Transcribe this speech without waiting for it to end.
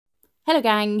Hello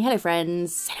gang, hello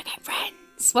friends,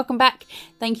 welcome back.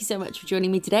 Thank you so much for joining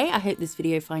me today. I hope this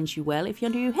video finds you well. If you're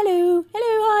new, hello,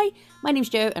 hi. My name's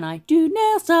Jo and I do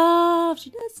nail stuff. She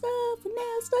does stuff with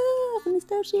nail stuff, and the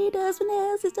stuff she does with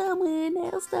nails is done with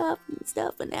nail stuff, and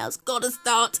stuff with nails. Gotta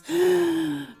start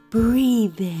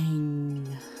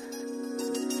breathing.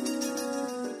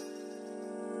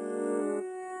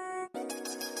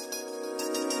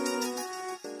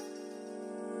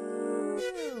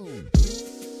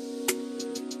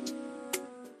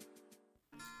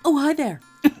 Oh, hi there.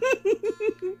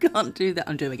 Can't do that.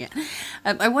 I'm doing it.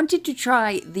 I wanted to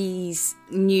try these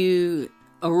new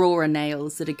AURORA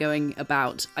nails that are going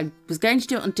about. I was going to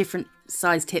do it on different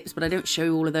size tips, but I don't show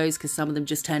you all of those because some of them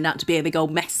just turned out to be a big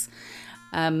old mess.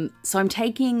 So I'm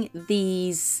taking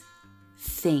these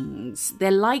things.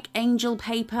 They're like angel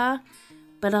paper,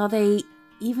 but are they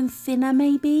even thinner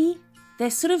maybe? They're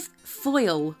sort of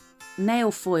foil, nail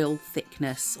foil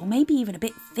thickness, or maybe even a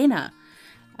bit thinner.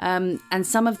 And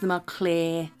some of them are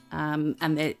clear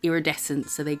and they're iridescent,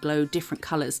 so they glow different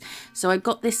colours. So I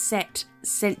got this set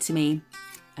sent to me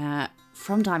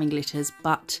from Diamond Glitters,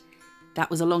 but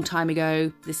that was a long time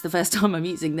ago. This is the first time I'm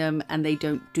using them and they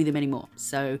don't do them anymore.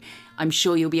 So I'm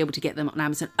sure you'll be able to get them on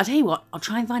Amazon. I'll tell you what, I'll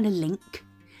try and find a link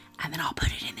and then I'll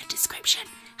put it in the description.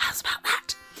 How's about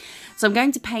that? So I'm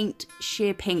going to paint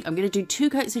sheer pink. I'm going to do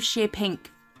 2 coats of sheer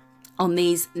pink on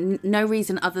these, no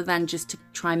reason other than just to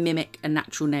try and mimic a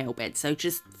natural nail bed. So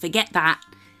just forget that.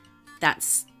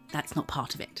 That's not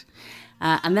part of it.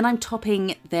 And then I'm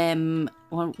topping them.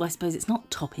 Well, I suppose it's not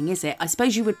topping, is it? I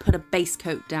suppose you would put a base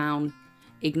coat down.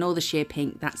 Ignore the sheer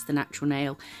pink. That's the natural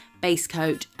nail. Base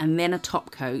coat and then a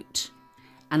top coat.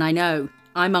 And I know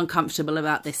I'm uncomfortable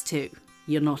about this too.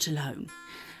 You're not alone.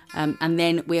 And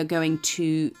then we are going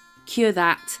to cure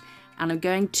that. And I'm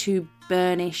going to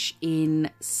burnish in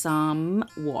some,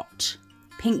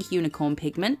 pink unicorn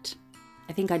pigment.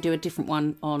 I think I do a different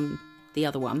one on the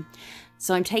other one.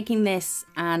 So I'm taking this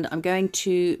and I'm going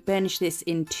to burnish this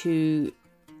into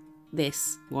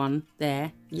this one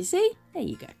there. You see? There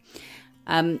you go.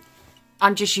 I'm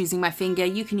just using my finger.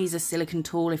 You can use a silicone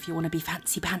tool if you want to be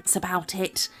fancy pants about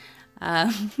it.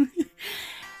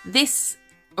 This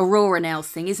AURORA nails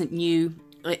thing isn't new.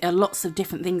 Lots of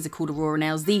different things are called AURORA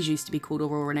nails. These used to be called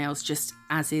AURORA nails, just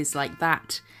as is like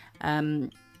that.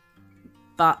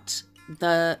 But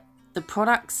the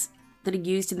products that are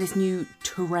used in this new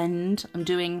trend, I'm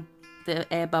doing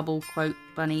the air bubble quote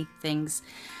bunny things.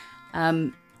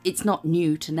 It's not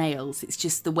new to nails. It's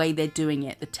just the way they're doing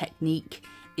it. The technique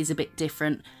is a bit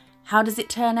different. How does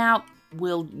it turn out?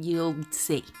 You'll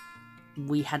see.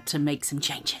 We had to make some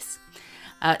changes.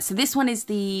 So this one is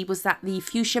was that the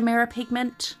fuchsia mirror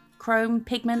pigment? Chrome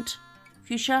pigment?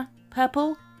 Fuchsia?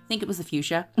 Purple? I think it was the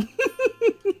fuchsia.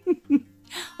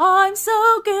 I'm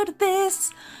so good at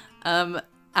this. And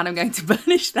I'm going to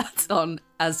burnish that on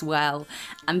as well.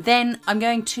 And then I'm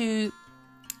going to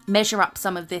measure up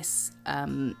some of this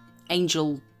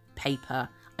angel paper.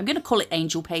 I'm going to call it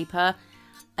angel paper.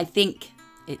 I think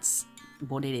it's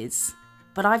what it is.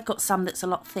 But I've got some that's a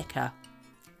lot thicker.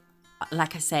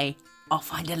 Like I say, I'll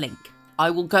find a link. I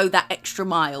will go that extra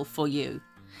mile for you.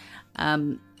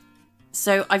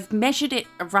 So I've measured it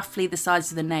roughly the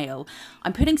size of the nail.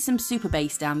 I'm putting some super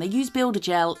base down. They use Builder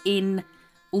Gel in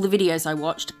all the videos I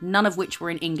watched, none of which were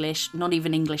in English, not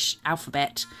even English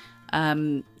alphabet.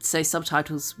 So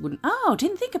subtitles wouldn't... Oh,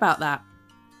 didn't think about that.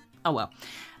 Oh well.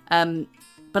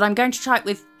 But I'm going to try it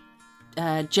with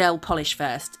gel polish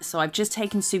first. So I've just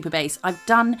taken super base. I've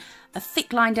done a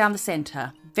thick line down the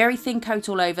centre. Very thin coat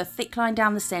all over, thick line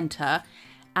down the centre.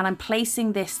 And I'm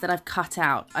placing this that I've cut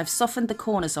out. I've softened the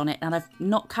corners on it and I've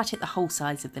not cut it the whole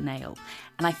size of the nail.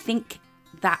 And I think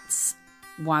that's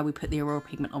why we put the AURORA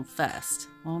pigment on first.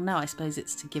 Well, no, I suppose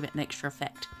it's to give it an extra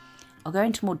effect. I'll go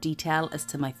into more detail as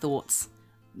to my thoughts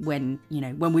when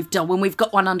we've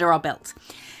got one under our belt.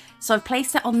 So I've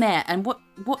placed that on there, and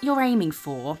what you're aiming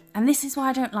for, and this is why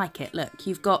I don't like it. Look,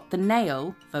 you've got the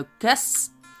nail,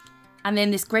 focus, and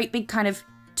then this great big kind of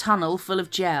tunnel full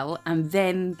of gel, and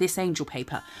then this angel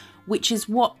paper, which is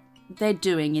what they're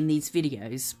doing in these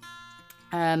videos.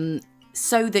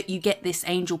 So that you get this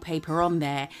angel paper on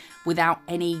there without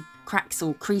any cracks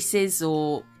or creases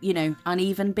or,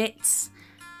 uneven bits.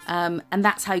 And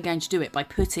that's how you're going to do it, by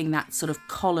putting that sort of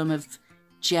column of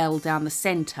gel down the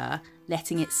centre,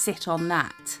 letting it sit on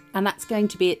that. And that's going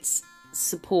to be its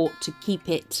support to keep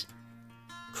it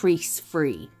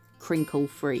crease-free,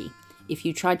 crinkle-free. If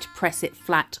you tried to press it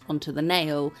flat onto the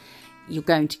nail, you're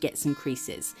going to get some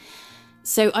creases.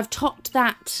 So I've topped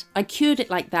that, I cured it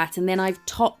like that, and then I've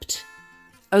topped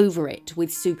over it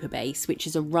with super base, which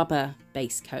is a rubber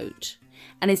base coat.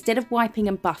 And instead of wiping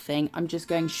and buffing, I'm just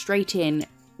going straight in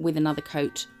with another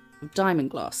coat of diamond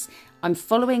gloss. I'm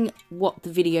following what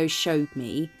the video showed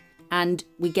me, and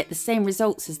we get the same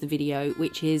results as the video,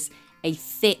 which is a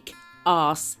thick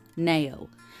arse nail.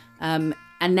 And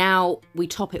now we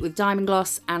top it with diamond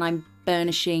gloss, and I'm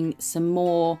burnishing some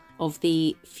more of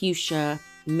the fuchsia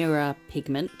mirror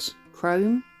pigment.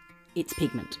 Chrome? It's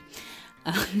pigment.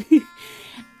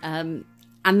 And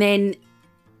then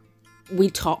we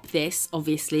top this,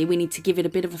 obviously. We need to give it a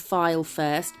bit of a file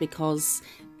first because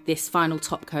this final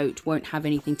top coat won't have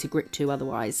anything to grip to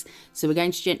otherwise. So we're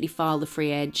going to gently file the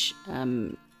free edge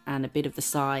and a bit of the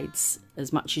sides,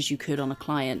 as much as you could on a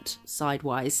client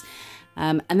sidewise.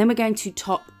 And then we're going to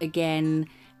top again.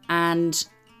 And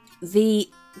the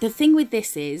thing with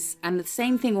this is, and the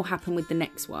same thing will happen with the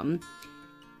next one,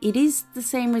 it is the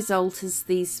same result as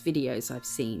these videos I've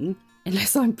seen,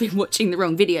 unless I've been watching the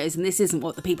wrong videos and this isn't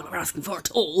what the people are asking for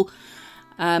at all.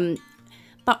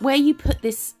 But where you put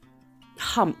this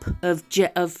hump of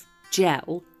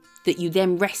gel that you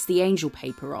then rest the angel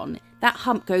paper on, that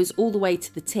hump goes all the way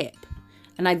to the tip.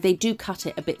 And they do cut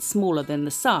it a bit smaller than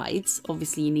the sides.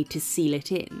 Obviously, you need to seal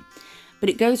it in. But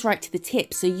it goes right to the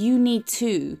tip. So you need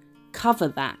to cover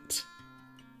that.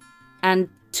 And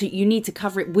you need to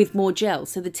cover it with more gel.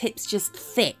 So the tip's just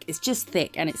thick. It's just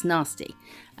thick and it's nasty.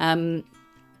 A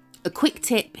quick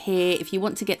tip here, if you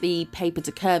want to get the paper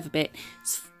to curve a bit,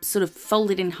 sort of fold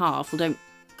it in half. Well, don't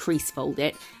crease fold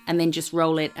it. And then just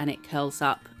roll it and it curls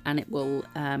up. And it will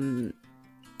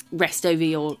rest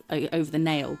over the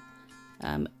nail.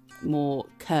 More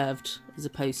curved as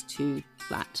opposed to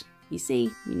flat. You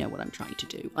see, you know what I'm trying to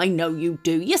do. I know you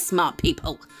do. You're smart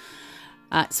people.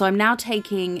 So I'm now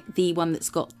taking the one that's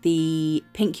got the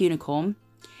pink unicorn,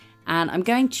 and I'm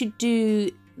going to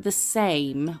do the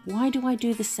same. Why do I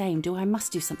do the same? I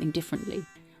must do something differently.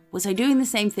 Was I doing the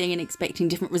same thing and expecting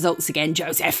different results again,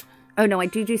 Joseph? Oh no, I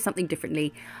do something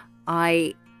differently.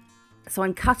 So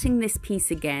I'm cutting this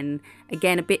piece again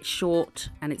a bit short,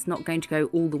 and it's not going to go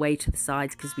all the way to the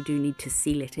sides because we do need to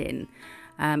seal it in.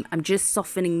 I'm just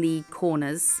softening the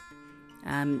corners,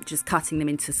 just cutting them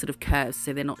into sort of curves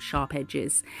so they're not sharp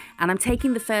edges. And I'm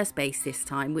taking the first base this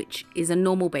time, which is a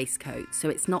normal base coat, so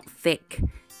it's not thick.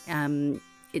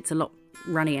 It's a lot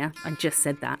runnier. I just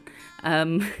said that.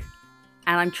 And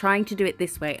I'm trying to do it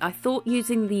this way. I thought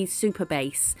using the super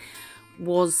base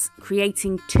was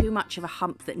creating too much of a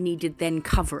hump that needed then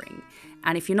covering,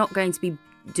 and if you're not going to be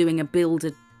doing a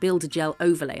builder gel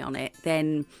overlay on it,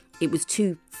 then it was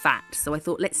too fat. So I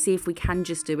thought, let's see if we can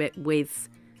just do it with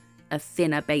a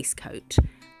thinner base coat.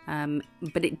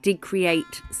 But it did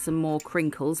create some more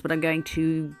crinkles, but I'm going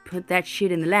to put that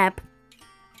shit in the lab,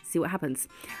 see what happens.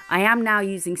 I am now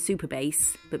using super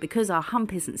base, but because our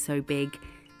hump isn't so big,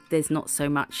 there's not so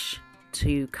much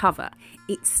to cover.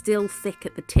 It's still thick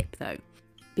at the tip though,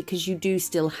 because you do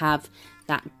still have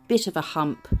that bit of a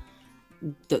hump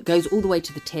that goes all the way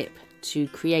to the tip to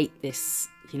create this,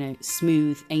 you know,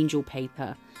 smooth angel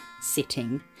paper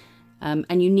sitting.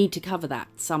 And you need to cover that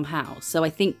somehow. So I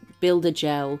think builder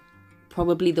gel,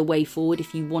 probably the way forward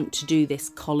if you want to do this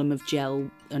column of gel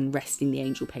and resting the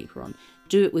angel paper on.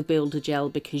 Do it with builder gel,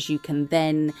 because you can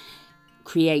then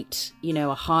create, you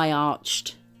know, a high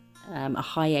arched, a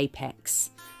high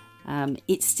apex.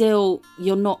 It's still,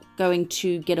 you're not going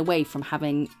to get away from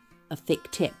having a thick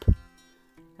tip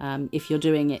if you're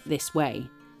doing it this way.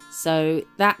 So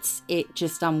that's it,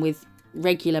 just done with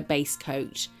regular base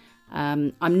coat.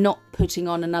 I'm not putting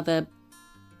on another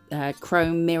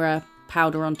chrome mirror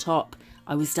powder on top.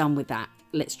 I was done with that.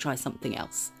 Let's try something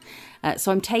else.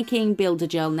 So I'm taking builder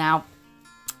gel now.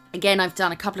 Again, I've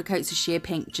done a couple of coats of sheer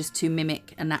pink just to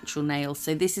mimic a natural nail.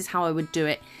 So this is how I would do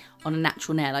it on a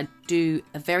natural nail. I'd do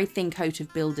a very thin coat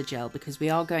of builder gel because we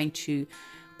are going to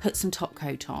put some top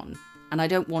coat on. And I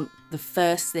don't want the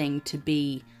first thing to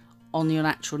be on your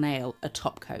natural nail a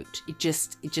top coat. It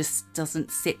just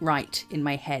doesn't sit right in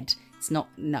my head. It's not,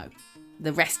 no.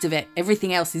 The rest of it,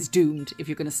 everything else is doomed if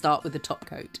you're going to start with the top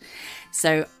coat.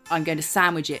 So I'm going to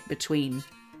sandwich it between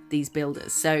these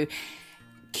builders. So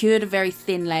cured a very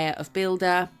thin layer of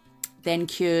builder, then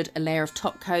cured a layer of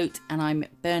top coat, and I'm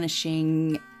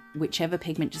burnishing whichever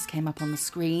pigment just came up on the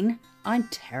screen. I'm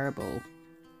terrible.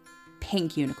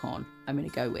 Pink unicorn I'm going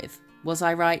to go with. Was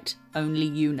I right? Only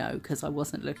you know, because I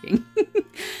wasn't looking.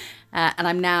 And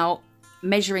I'm now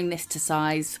measuring this to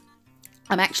size.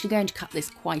 I'm actually going to cut this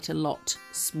quite a lot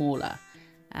smaller.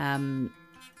 And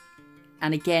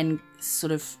again,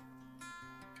 sort of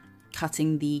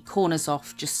cutting the corners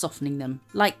off, just softening them,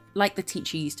 like the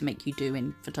teacher used to make you do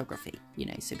in photography, you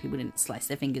know, so people didn't slice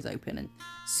their fingers open and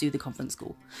sue the convent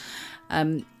school.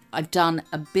 I've done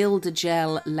a Builder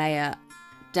Gel layer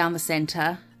down the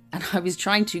centre, and I was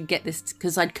trying to get this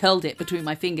because I'd curled it between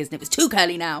my fingers and it was too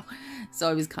curly now. So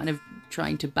I was kind of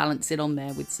trying to balance it on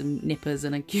there with some nippers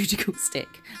and a cuticle stick,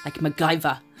 like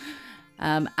MacGyver.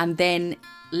 And then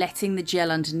letting the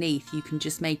gel underneath, you can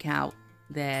just make out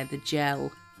there the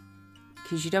gel,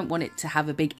 because you don't want it to have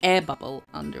a big air bubble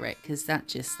under it, because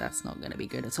that's not going to be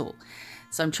good at all.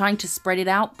 So I'm trying to spread it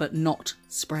out, but not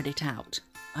spread it out.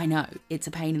 I know, it's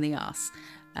a pain in the ass.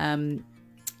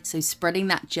 So spreading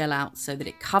that gel out so that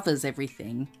it covers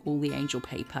everything, all the angel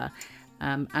paper,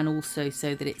 and also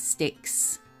so that it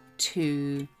sticks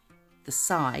to the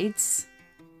sides,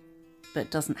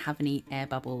 but doesn't have any air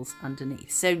bubbles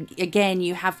underneath. So again,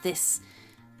 you have this,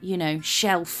 you know,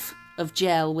 shelf of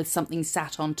gel with something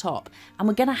sat on top, and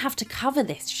we're gonna have to cover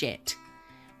this shit,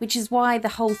 which is why the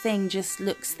whole thing just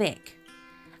looks thick.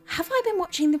 Have I been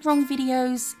watching the wrong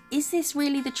videos? Is this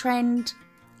really the trend?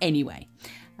 Anyway,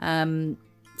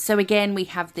 so again, we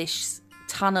have this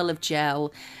tunnel of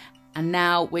gel, and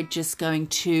now we're just going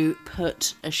to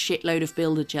put a shitload of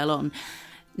Builder Gel on.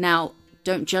 Now,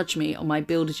 don't judge me on my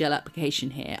Builder Gel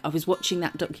application here. I was watching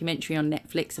that documentary on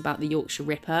Netflix about the Yorkshire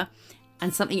Ripper,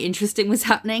 and something interesting was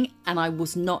happening, and I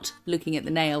was not looking at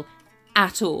the nail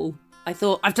at all. I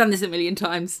thought, I've done this a million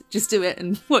times, just do it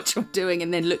and watch what I'm doing,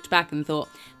 and then looked back and thought,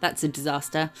 that's a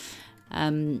disaster.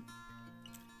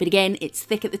 But again, it's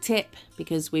thick at the tip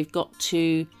because we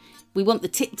want the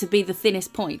tip to be the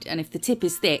thinnest point, and if the tip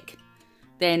is thick,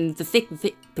 then the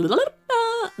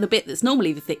bit that's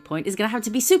normally the thick point is going to have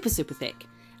to be super, super thick.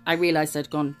 I realised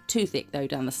I'd gone too thick though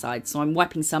down the side, so I'm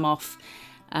wiping some off,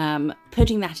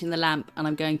 putting that in the lamp, and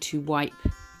I'm going to wipe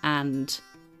and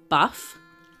buff.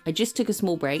 I just took a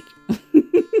small break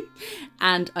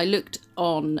and I looked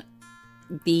on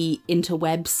the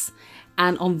interwebs,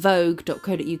 and on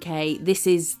vogue.co.uk, this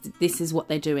is what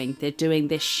they're doing. They're doing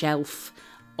this shelf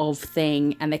of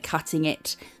thing, and they're cutting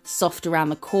it soft around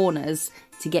the corners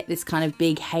to get this kind of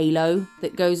big halo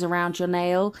that goes around your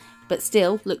nail, but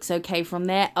still looks okay from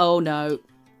there. Oh no,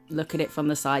 look at it from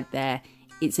the side there.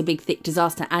 It's a big thick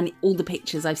disaster, and all the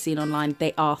pictures I've seen online,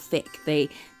 they are thick. They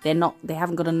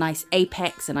haven't got a nice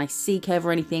apex, a nice C curve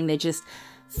or anything. They're just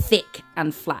thick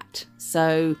and flat.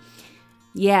 So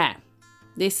yeah,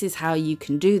 this is how you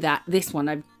can do that. This one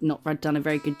I've not done a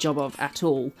very good job of at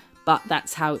all, but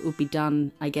that's how it would be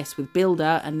done, I guess, with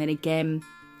Builder. And then again,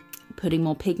 putting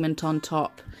more pigment on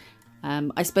top.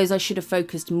 I suppose I should have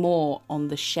focused more on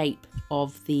the shape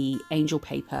of the angel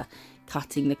paper,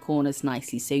 cutting the corners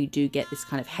nicely so you do get this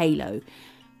kind of halo.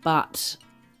 But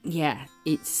yeah,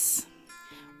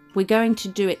 we're going to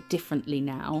do it differently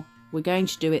now. We're going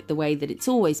to do it the way that it's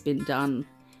always been done,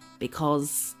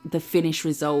 because the finished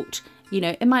result, you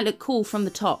know, it might look cool from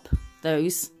the top.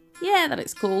 Yeah, that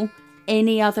looks cool.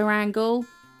 Any other angle,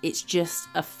 it's just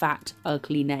a fat,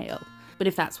 ugly nail. But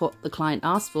if that's what the client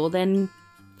asked for, then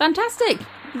fantastic.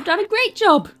 You've done a great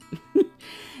job.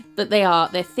 But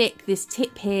they're thick. This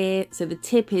tip here, so the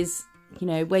tip is, you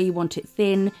know, where you want it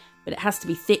thin, but it has to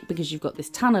be thick because you've got this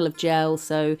tunnel of gel,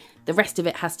 so the rest of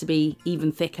it has to be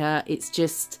even thicker. It's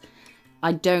just,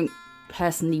 I don't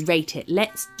personally rate it.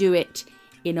 Let's do it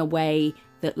in a way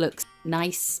that looks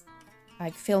nice.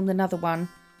 I've filmed another one,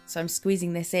 so I'm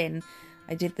squeezing this in.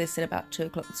 I did this at about 2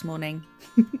 o'clock this morning.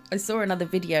 I saw another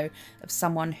video of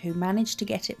someone who managed to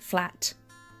get it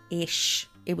flat-ish.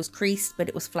 It was creased, but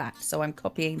it was flat, so I'm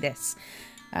copying this.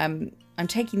 I'm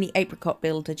taking the apricot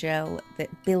Builder Gel,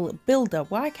 Builder,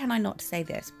 why can I not say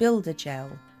this? Builder Gel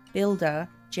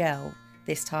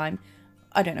this time.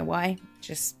 I don't know why,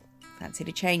 just fancy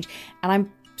to change. And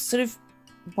I'm sort of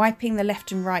wiping the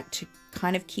left and right to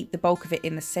kind of keep the bulk of it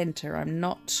in the centre. I'm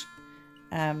not,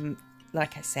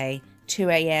 like I say, 2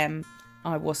 AM.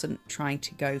 I wasn't trying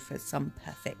to go for some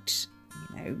perfect,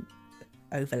 you know,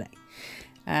 overlay.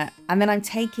 And then I'm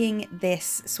taking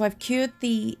this, so I've cured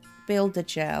the Builder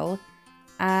Gel,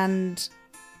 and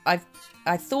I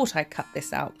thought I cut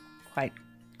this out quite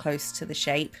close to the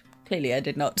shape. Clearly I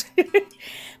did not.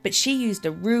 But she used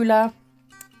a ruler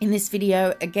in this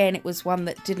video. Again, it was one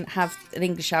that didn't have an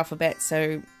English alphabet,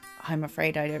 so I'm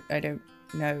afraid I don't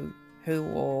know who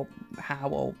or how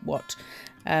or what.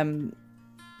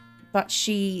 But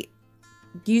she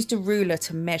used a ruler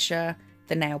to measure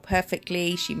the nail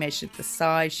perfectly. She measured the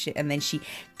size, and then she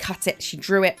cut it. She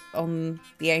drew it on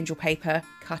the angel paper,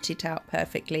 cut it out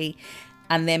perfectly,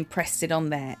 and then pressed it on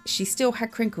there. She still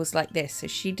had crinkles like this, so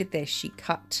she did this. She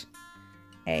cut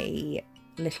a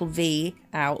little V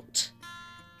out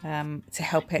to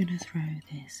help it. I'm gonna throw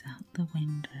this out the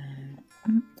window.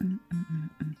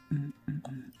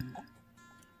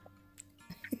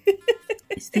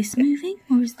 Is this moving,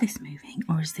 or is this moving,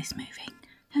 or is this moving?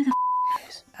 Who the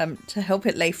knows? To help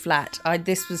it lay flat,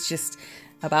 this was just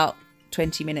about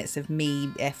 20 minutes of me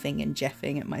effing and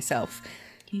jeffing at myself.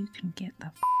 You can get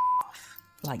the off.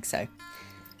 Like so.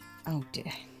 Oh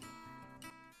dear.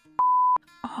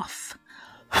 Off.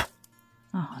 Oh,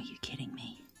 are you kidding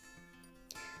me?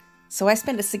 So I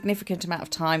spent a significant amount of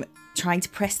time trying to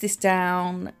press this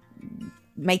down,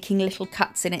 making little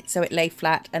cuts in it so it lay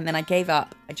flat, and then I gave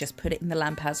up. I just put it in the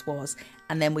lamp as was,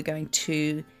 and then we're going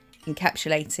to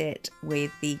encapsulate it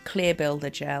with the clear builder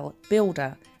gel.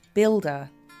 Builder. I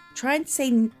try and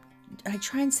say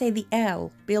the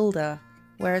L, builder,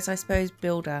 whereas I suppose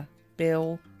builder.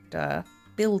 Now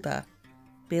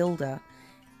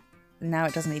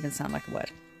it doesn't even sound like a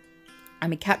word.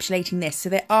 I'm encapsulating this, so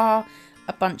there are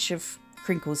a bunch of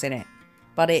crinkles in it,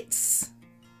 but it's,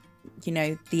 you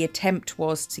know, the attempt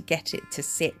was to get it to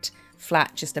sit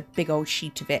flat, just a big old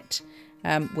sheet of it,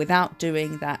 without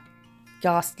doing that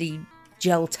ghastly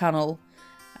gel tunnel.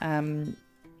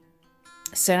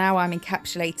 So now I'm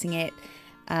encapsulating it,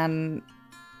 and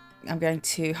I'm going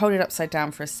to hold it upside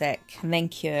down for a sec and then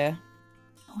cure.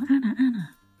 Oh, Anna,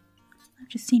 I've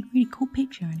just seen a really cool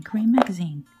picture in a Korean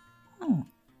magazine. Oh,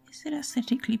 is it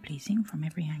aesthetically pleasing from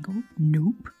every angle?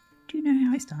 Nope. Do you know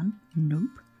how it's done?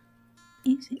 Nope.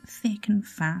 Is it thick and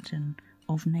fat and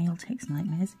of nail tech's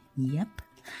nightmares? Yep.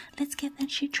 Let's get that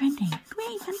shit trending.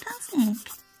 Great,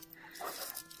 fantastic.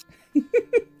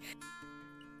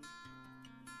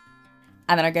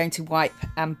 And then I'm going to wipe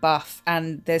and buff,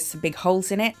 and there's some big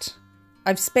holes in it.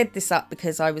 I've sped this up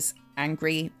because I was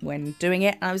angry when doing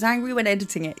it, and I was angry when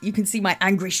editing it. You can see my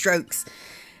angry strokes.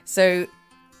 So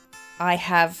I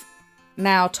have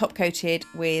now top coated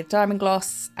with diamond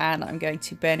gloss, and I'm going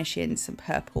to burnish in some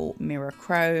purple mirror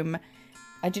chrome.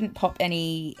 I didn't pop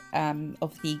any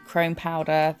of the chrome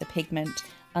powder, the pigment,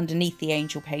 underneath the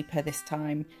angel paper this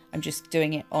time. I'm just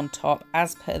doing it on top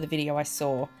as per the video I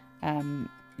saw.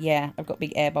 Yeah, I've got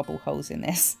big air bubble holes in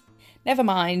this. Never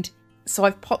mind. So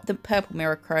I've popped the purple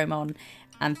mirror chrome on,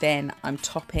 and then I'm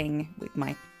topping with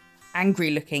my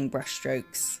angry looking brush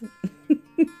strokes.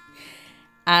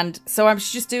 And so I'm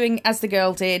just doing as the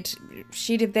girl did.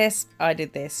 She did this, I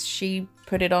did this. She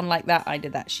put it on like that, I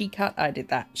did that. She cut, I did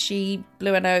that. She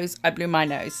blew her nose, I blew my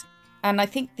nose. And I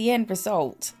think the end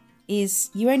result is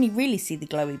you only really see the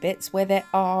glowy bits where there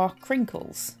are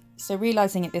crinkles. So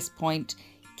realising at this point,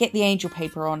 get the angel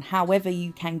paper on however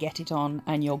you can get it on,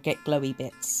 and you'll get glowy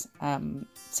bits.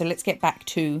 So let's get back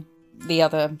to the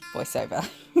other voiceover.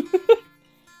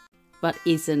 But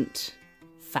isn't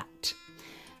fat.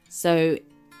 So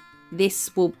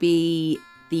this will be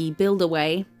the build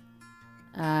away,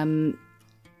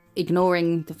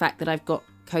 ignoring the fact that I've got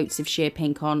coats of sheer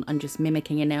pink on. I'm just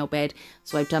mimicking a nail bed.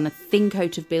 So I've done a thin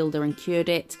coat of builder and cured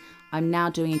it. I'm now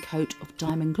doing a coat of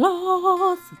diamond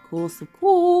gloss, of course,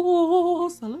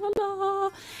 la la la.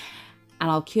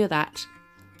 And I'll cure that.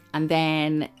 And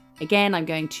then again, I'm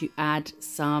going to add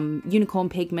some unicorn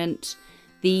pigment.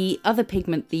 The other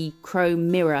pigment, the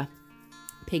chrome mirror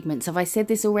pigments. Have I said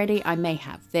this already? I may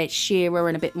have. They're sheerer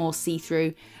and a bit more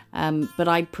see-through, but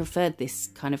I preferred this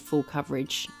kind of full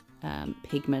coverage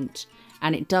pigment,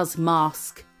 and it does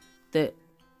mask that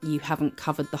you havenent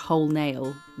covered the whole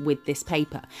nail with this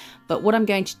paper. But what I'm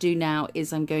going to do now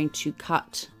is I'm going to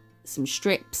cut some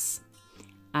strips,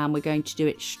 and we're going to do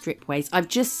it strip ways. I've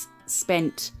just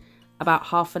spent about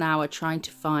half an hour trying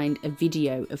to find a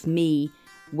video of me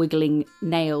wiggling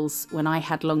nails when I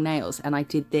had long nails, and I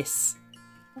did this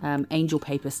angel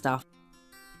paper stuff.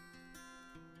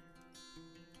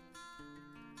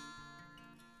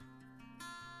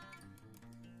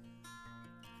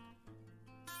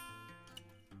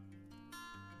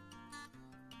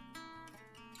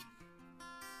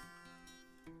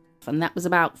 And that was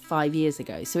about 5 years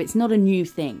ago. So it's not a new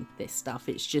thing, this stuff.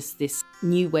 It's just this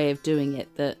new way of doing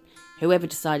it that whoever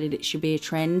decided it should be a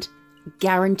trend,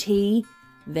 guarantee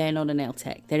they're not a nail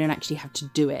tech. They don't actually have to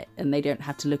do it, and they don't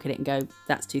have to look at it and go,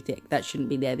 that's too thick, that shouldn't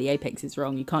be there, the apex is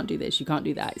wrong, you can't do this, you can't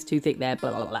do that, it's too thick there,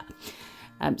 blah, blah, blah.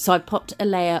 So I've popped a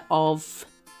layer of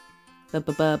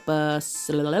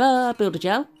builder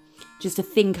gel, just a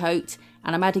thin coat,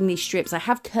 and I'm adding these strips. I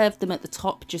have curved them at the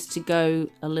top just to go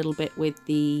a little bit with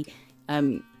the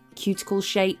cuticle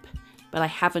shape, but I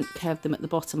haven't curved them at the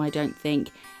bottom, I don't think.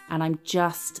 And I'm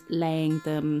just laying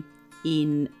them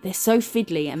in. They're so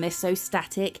fiddly and they're so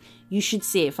static. You should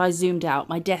see it. If I zoomed out,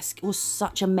 my desk was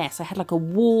such a mess. I had like a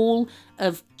wall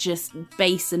of just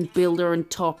base and builder and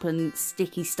top and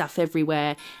sticky stuff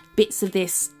everywhere. Bits of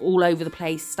this all over the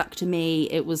place stuck to me.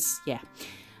 It was, yeah.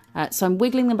 So I'm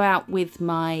wiggling them about with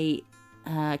my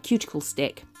cuticle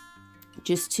stick,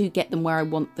 just to get them where I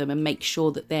want them and make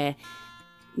sure that they're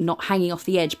not hanging off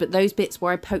the edge. But those bits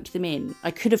where I poked them in,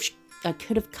 I could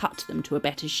have cut them to a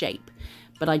better shape,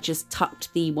 but I just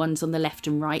tucked the ones on the left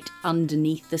and right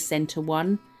underneath the center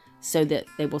one so that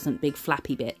there wasn't big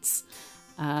flappy bits.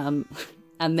 And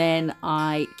then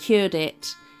I cured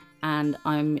it, and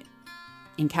I'm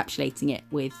encapsulating it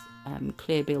with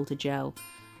clear builder gel.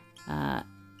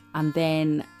 And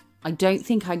then I don't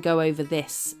think I go over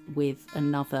this with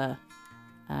another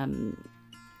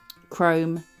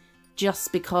chrome,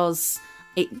 just because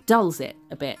it dulls it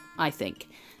a bit, I think.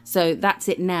 So that's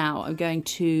it now. I'm going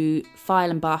to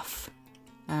file and buff,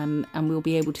 and we'll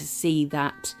be able to see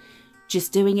that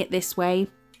just doing it this way,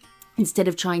 instead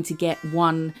of trying to get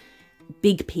one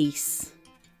big piece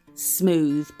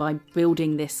smooth by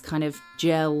building this kind of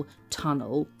gel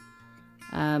tunnel,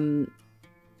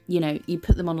 you know, you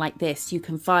put them on like this, you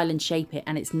can file and shape it,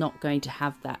 and it's not going to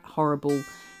have that horrible,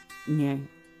 you know,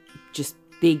 just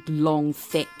big, long,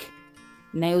 thick.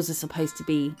 Nails are supposed to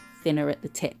be thinner at the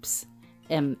tips.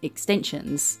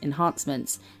 Extensions,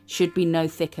 enhancements, should be no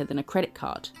thicker than a credit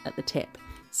card at the tip.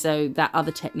 So that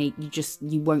other technique,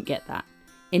 you won't get that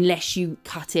unless you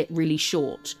cut it really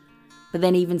short. But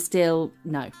then even still,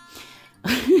 no.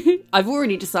 I've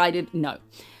already decided no.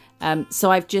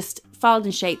 So I've just filed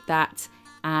and shaped that,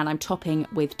 and I'm topping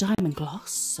with diamond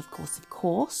gloss, of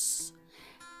course.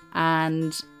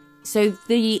 And so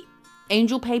the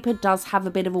angel paper does have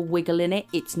a bit of a wiggle in it.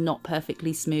 It's not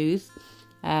perfectly smooth.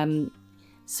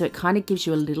 So it kind of gives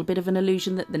you a little bit of an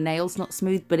illusion that the nail's not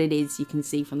smooth, but it is, you can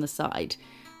see from the side.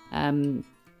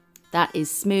 That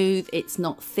is smooth, it's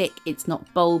not thick, it's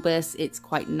not bulbous, it's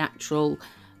quite natural,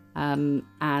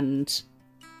 and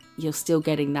you're still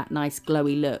getting that nice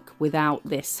glowy look without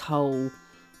this whole,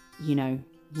 you know,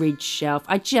 ridge shelf.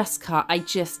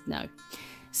 No.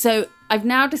 So I've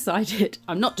now decided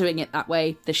I'm not doing it that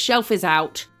way. The shelf is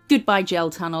out. Goodbye gel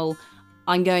tunnel.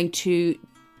 I'm going to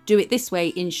do it this way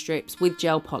in strips with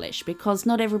gel polish, because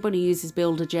not everybody uses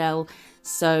builder gel.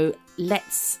 So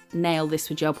let's nail this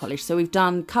with gel polish. So we've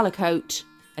done colour coat.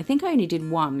 I think I only did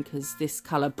one because this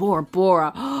colour, Bora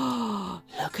Bora. Oh,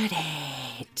 look at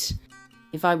it.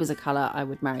 If I was a colour, I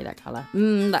would marry that colour.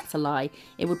 That's a lie.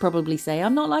 It would probably say,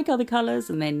 I'm not like other colours.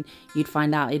 And then you'd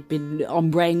find out it'd been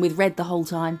ombreing with red the whole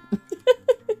time.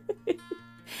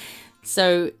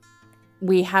 So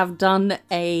we have done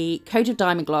a coat of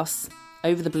diamond gloss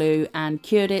over the blue and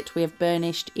cured it. We have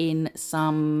burnished in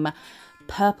some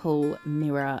purple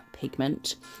mirror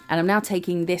pigment, and I'm now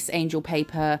taking this angel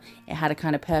paper. It had a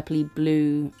kind of purpley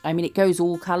blue, I mean it goes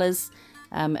all colours,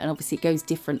 and obviously it goes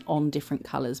different on different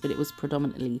colours, but it was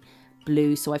predominantly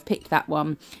blue, so I've picked that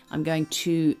one. I'm going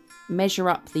to measure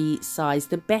up the size.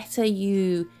 The better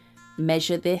you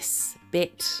measure this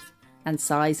bit and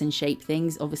size and shape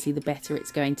things, obviously the better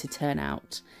it's going to turn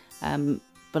out.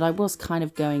 But I was kind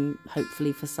of going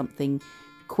hopefully for something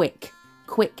quick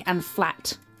and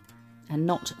flat and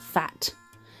not fat.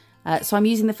 So I'm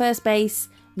using the first base,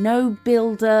 no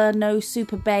builder, no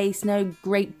super base, no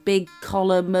great big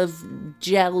column of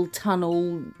gel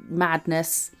tunnel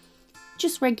madness,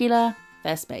 just regular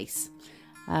first base.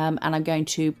 And I'm going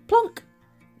to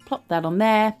plop that on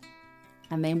there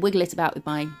and then wiggle it about with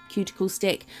my cuticle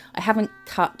stick. I haven't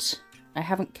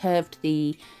curved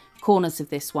the corners of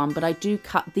this one, but I do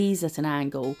cut these at an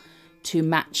angle to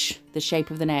match the shape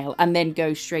of the nail, and then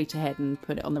go straight ahead and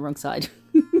put it on the wrong side.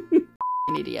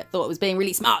 An idiot. Thought I was being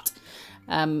really smart,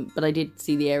 but I did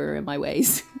see the error in my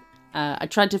ways. I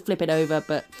tried to flip it over,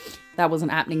 but that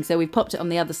wasn't happening, so we've popped it on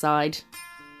the other side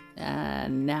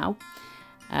now.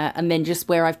 And then just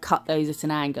where I've cut those at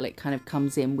an angle, it kind of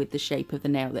comes in with the shape of the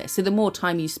nail there. So the more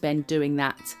time you spend doing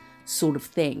that sort of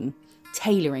thing,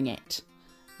 tailoring it,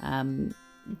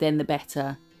 then the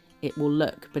better it will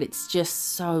look. But it's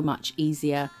just so much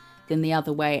easier than the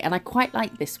other way. And I quite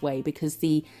like this way because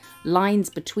the lines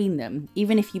between them,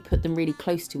 even if you put them really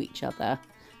close to each other,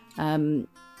 kind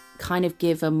of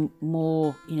give a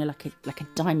more, you know, like a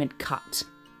diamond cut.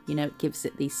 You know, it gives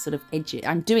it these sort of edges.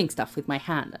 I'm doing stuff with my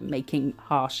hand. I'm making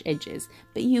harsh edges,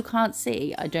 but you can't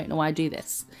see. I don't know why I do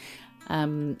this.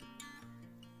 And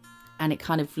it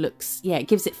kind of looks, yeah, it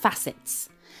gives it facets.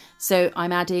 So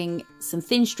I'm adding some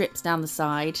thin strips down the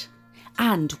side.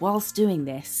 And whilst doing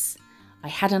this, I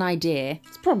had an idea.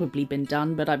 It's probably been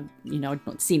done, but I've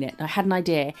not seen it. I had an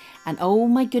idea, and oh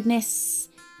my goodness,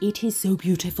 it is so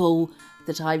beautiful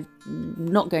that I'm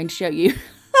not going to show you.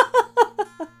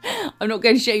 I'm not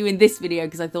going to show you in this video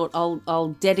because I thought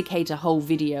I'll dedicate a whole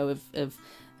video of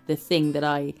the thing that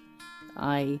I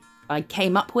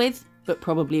came up with, but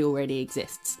probably already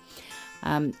exists.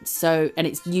 And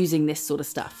it's using this sort of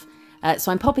stuff.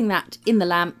 So I'm popping that in the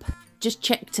lamp. Just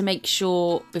check to make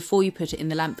sure before you put it in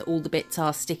the lamp that all the bits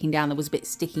are sticking down. There was a bit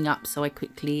sticking up, so I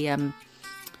quickly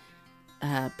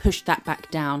pushed that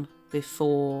back down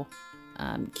before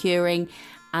curing.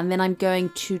 And then I'm going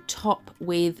to top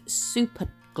with super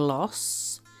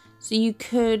gloss. So you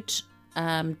could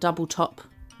double top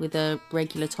with a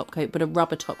regular top coat, but a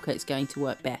rubber top coat is going to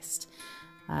work best.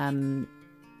 And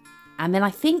then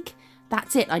I think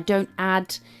that's it. I don't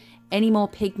add any more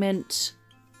pigment,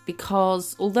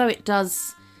 because although it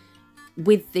does,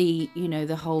 with the, you know,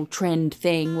 the whole trend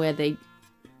thing where they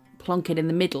plonk it in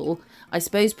the middle, I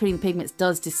suppose putting the pigments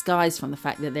does disguise from the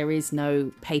fact that there is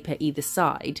no paper either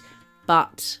side,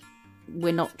 but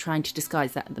we're not trying to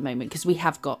disguise that at the moment because we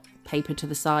have got paper to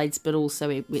the sides, but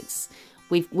also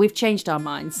we've changed our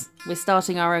minds. We're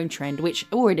starting our own trend, which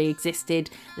already existed.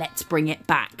 Let's bring it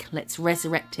back. Let's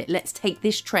resurrect it. Let's take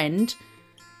this trend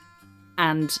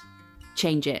and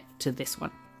change it to this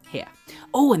one here.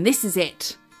 Oh, and this is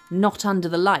it. Not under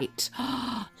the light.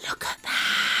 Oh, look at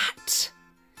that.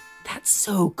 That's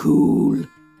so cool.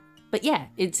 But yeah,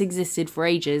 it's existed for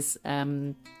ages,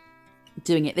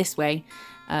 doing it this way,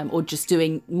 or just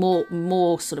doing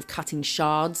more sort of cutting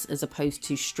shards as opposed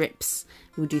to strips.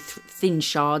 We would do thin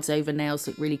shards over nails,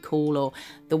 look really cool. Or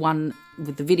the one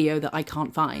with the video that I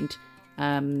can't find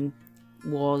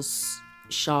was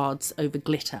shards over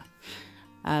glitter.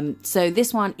 So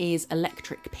this one is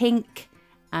electric pink,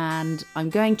 and I'm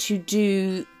going to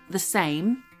do the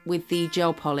same with the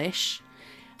gel polish,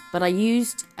 but I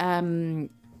used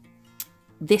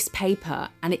this paper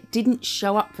and it didn't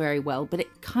show up very well, but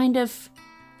it kind of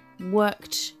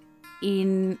worked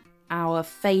in our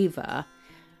favour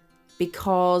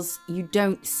because you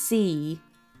don't see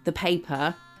the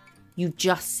paper, you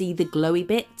just see the glowy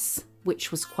bits,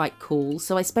 which was quite cool.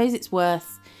 So I suppose it's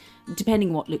worth,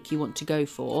 depending what look you want to go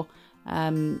for,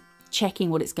 checking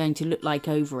what it's going to look like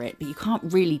over it, but you can't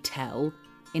really tell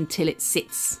until it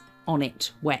sits on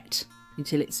it wet,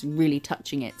 until it's really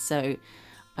touching it. So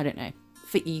I don't know,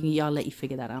 I'll let you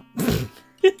figure that out.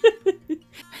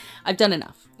 I've done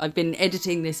enough. I've been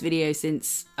editing this video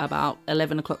since about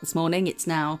 11 o'clock this morning. It's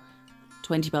now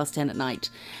 20 past 10 at night,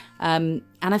 and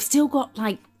I've still got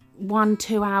like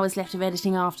 1-2 hours left of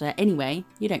editing after. Anyway,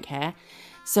 you don't care.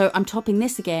 So I'm topping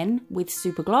this again with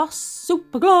super gloss,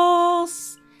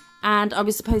 and I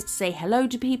was supposed to say hello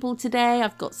to people today.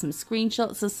 I've got some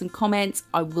screenshots of some comments.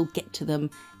 I will get to them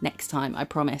next time, I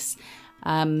promise.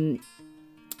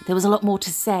 There was a lot more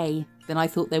to say than I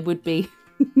thought there would be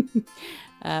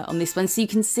on this one. So you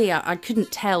can see I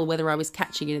couldn't tell whether I was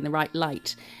catching it in the right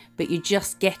light, but you're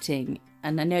just getting,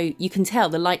 and I know you can tell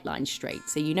the light line's straight,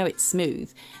 so you know it's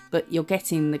smooth, but you're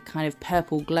getting the kind of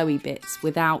purple glowy bits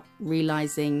without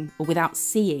realising or without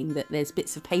seeing that there's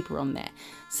bits of paper on there.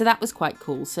 So that was quite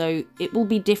cool. So it will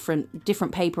be different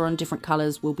paper on different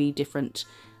colours will be different,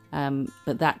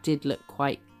 but that did look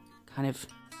quite kind of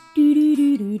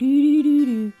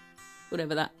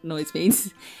whatever that noise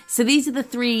means. So these are the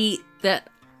three that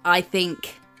I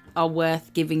think are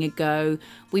worth giving a go.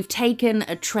 We've taken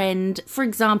a trend, for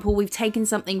example, we've taken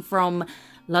something from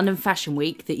London Fashion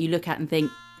Week that you look at and think,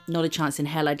 not a chance in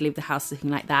hell I'd leave the house looking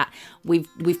like that. We've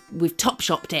top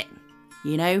shopped it,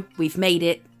 you know, we've made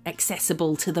it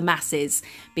accessible to the masses,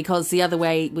 because the other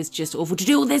way was just awful to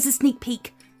do. Oh, there's a sneak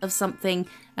peek of something,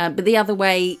 but the other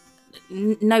way,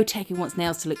 no tech who wants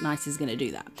nails to look nice is going to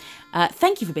do that.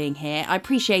 Thank you for being here. I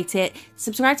appreciate it.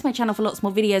 Subscribe to my channel for lots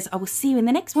more videos. I will see you in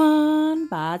the next one.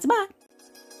 Bye. Bye.